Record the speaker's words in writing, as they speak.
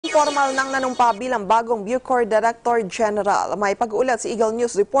Formal nang nanumpabi ang bagong BuCor Director General. May pag-uulat si Eagle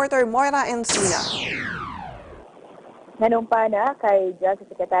News reporter Moira Encina. Nanumpa na kay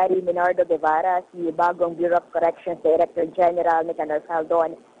Justice Secretary Minardo Guevara si bagong Bureau of Corrections Director General ni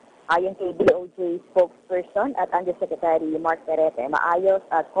Faeldon. Ayon kay DOJ spokesperson at Undersecretary Mark Perete, maayos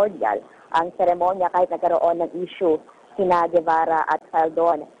at cordial ang seremonya kahit nagkaroon ng issue sina Guevara at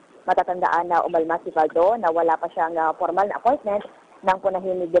Faeldon. Matatandaan na umalma si Faeldon na wala pa siyang formal na appointment nang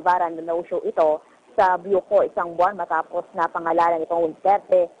punahin ni Guevara na no-show ito sa BuCor isang buwan matapos na pangalanan itong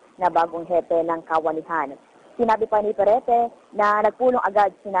Duterte na bagong hepe ng kawanihan. Sinabi pa ni Perete na nagpulong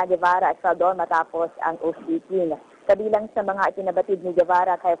agad sina Guevara at Faeldon matapos ang oath-taking. Kabilang sa mga itinabatid ni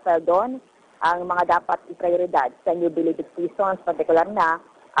Guevara kay Faeldon ang mga dapat iprioridad sa new billeted prisons, partikular na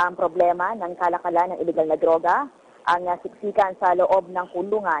ang problema ng kalakalan ng illegal na droga, ang siksikan sa loob ng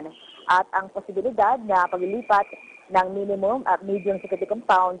kulungan at ang posibilidad na paglilipat ng minimum at medium security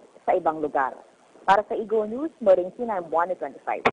compounds sa ibang lugar. Para sa Eagle News, Moira Encina, 125.